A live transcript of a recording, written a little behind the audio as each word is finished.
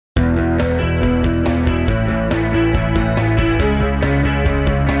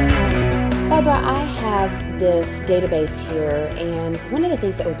this database here, and one of the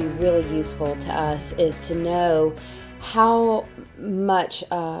things that would be really useful to us is to know how much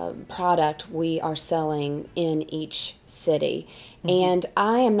product we are selling in each city. And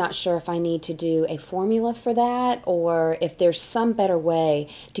I am not sure if I need to do a formula for that or if there's some better way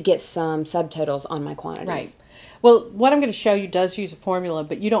to get some subtotals on my quantities. Right. Well, what I'm going to show you does use a formula,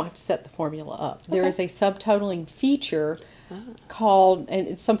 but you don't have to set the formula up. There is a subtotaling feature called,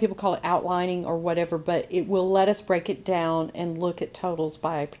 and some people call it outlining or whatever, but it will let us break it down and look at totals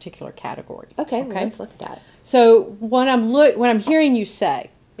by a particular category. Okay, well, let's look at that. So what I'm hearing you say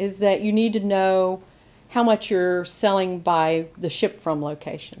is that you need to know how much you're selling by the ship from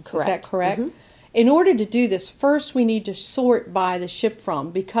locations. Correct. Is that correct? In order to do this, first we need to sort by the ship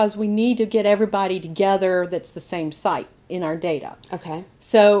from, because we need to get everybody together that's the same site in our data. Okay.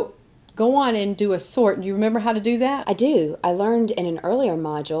 So go on and do a sort. Do you remember how to do that? I do. I learned in an earlier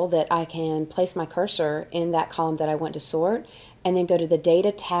module that I can place my cursor in that column that I want to sort and then go to the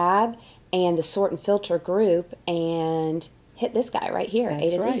Data tab and the Sort and Filter group and hit this guy right here, A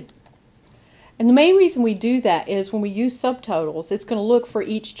to Z. And the main reason we do that is when we use subtotals, it's going to look for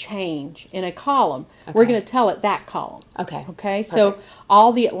each change in a column. We're going to tell it that column. Okay. Okay. So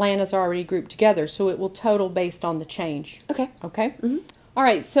all the Atlantas are already grouped together, so it will total based on the change. Okay. Okay. All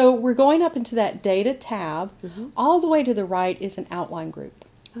right. So we're going up into that Data tab. All the way to the right is an outline group.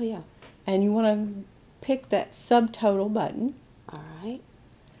 Oh yeah. And you want to pick that subtotal button. All right.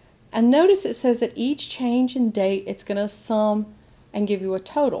 And notice it says that each change in date, it's going to sum and give you a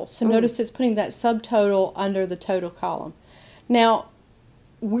total. So notice it's putting that subtotal under the total column. Now,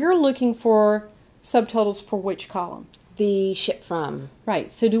 we're looking for subtotals for which column? The ship from. Right.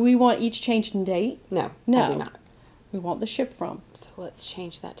 So do we want each change in date? No, No. I do not. We want the ship from. So let's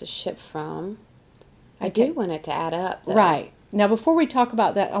change that to ship from. I do want it to add up, though. Right. Now, before we talk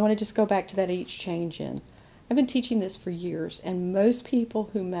about that, I want to just go back to that each change in. I've been teaching this for years, and most people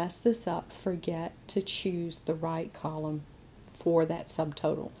who mess this up forget to choose the right column for that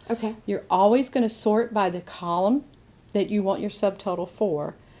subtotal. Okay. You're always going to sort by the column that you want your subtotal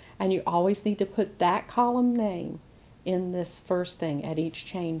for, and you always need to put that column name in this first thing at each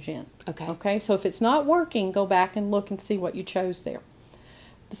change in. Okay. Okay, so if it's not working, go back and look and see what you chose there.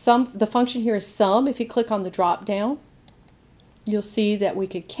 The function here is sum. If you click on the drop down, you'll see that we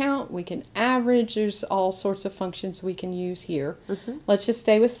could count, we can average, there's all sorts of functions we can use here. Let's just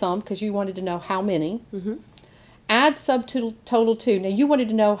stay with sum because you wanted to know how many. Add subtotal to. Now you wanted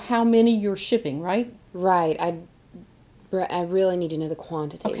to know how many you're shipping, right? Right. I really need to know the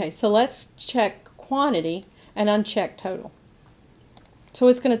quantity. Okay, so let's check quantity and uncheck total. So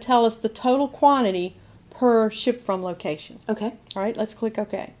it's going to tell us the total quantity per ship from location. Okay. All right, let's click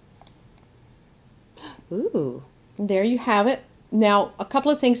OK. Ooh. There you have it. Now, a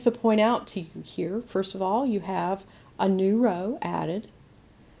couple of things to point out to you here. First of all, you have a new row added.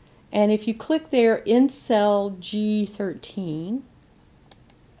 And if you click there in cell G13,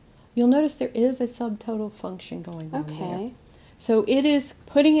 you'll notice there is a subtotal function going on there. So it is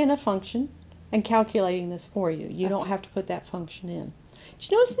putting in a function and calculating this for you. You don't have to put that function in.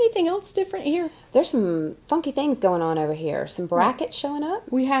 Did you notice anything else different here? There's some funky things going on over here. Some brackets showing up.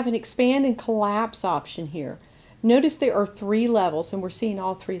 We have an expand and collapse option here. Notice there are 3 levels, and we're seeing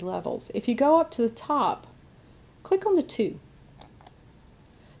all 3 levels. If you go up to the top, click on the 2.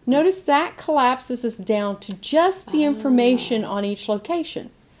 Notice that collapses us down to just the information on each location.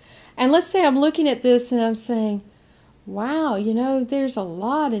 And let's say I'm looking at this and I'm saying, wow, you know, there's a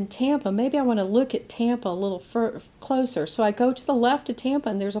lot in Tampa. Maybe I want to look at Tampa a little closer. So I go to the left of Tampa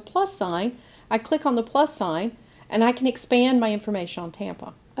and there's a plus sign. I click on the plus sign and I can expand my information on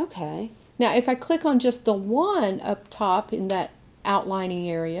Tampa. Okay. Now if I click on just the one up top in that outlining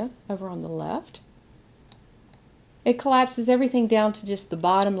area over on the left, it collapses everything down to just the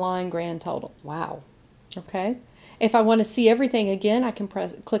bottom line grand total. Wow. Okay. If I want to see everything again, I can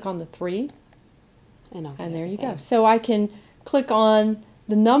click on the 3. And there you go. So I can click on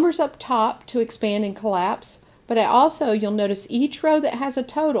the numbers up top to expand and collapse, but I also, you'll notice each row that has a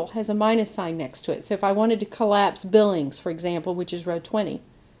total has a minus sign next to it. So if I wanted to collapse billings, for example, which is row 20,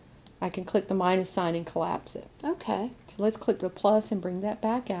 I can click the minus sign and collapse it. Okay. So let's click the plus and bring that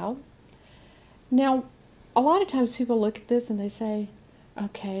back out. Now, a lot of times people look at this and they say,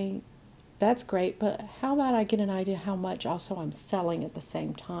 okay, that's great, but how about I get an idea how much also I'm selling at the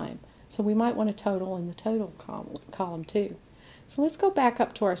same time? So we might want a total in the total column too. So let's go back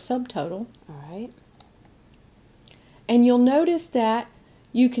up to our subtotal. All right. And you'll notice that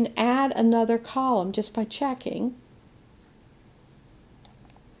you can add another column just by checking.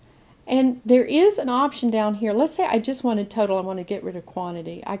 And there is an option down here. Let's say I just wanted total, I want to get rid of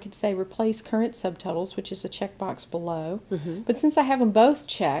quantity. I could say replace current subtotals, which is a checkbox below. But since I have them both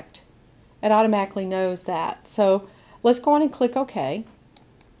checked, it automatically knows that. So let's go on and click OK.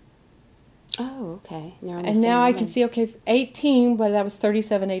 Oh, okay. And now I can see, okay, 18, but that was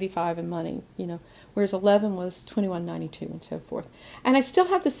 $37.85 in money, whereas 11 was $21.92 and so forth. And I still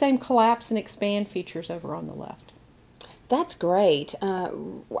have the same collapse and expand features over on the left. That's great.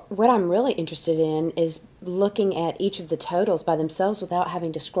 What I'm really interested in is looking at each of the totals by themselves without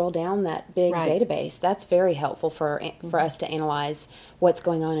having to scroll down that big database. That's very helpful for us to analyze what's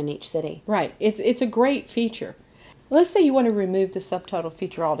going on in each city. Right. It's a great feature. Let's say you want to remove the subtotal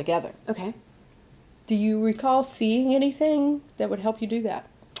feature altogether. Okay. Do you recall seeing anything that would help you do that?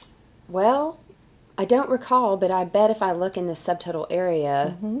 Well, I don't recall, but I bet if I look in the subtotal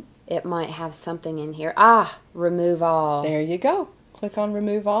area, it might have something in here. Remove all. There you go. Click on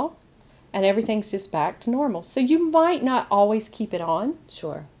remove all, and everything's just back to normal. So you might not always keep it on.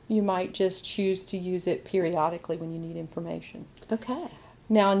 Sure. You might just choose to use it periodically when you need information. Okay.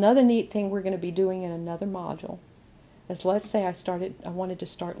 Now, another neat thing we're going to be doing in another module is, let's say I wanted to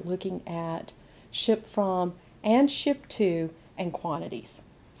start looking at ship from and ship to and quantities.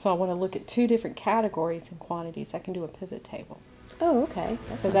 So I want to look at two different categories and quantities. I can do a pivot table. Oh, okay.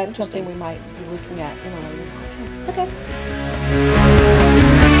 So that's something we might be looking at in a later module. Okay.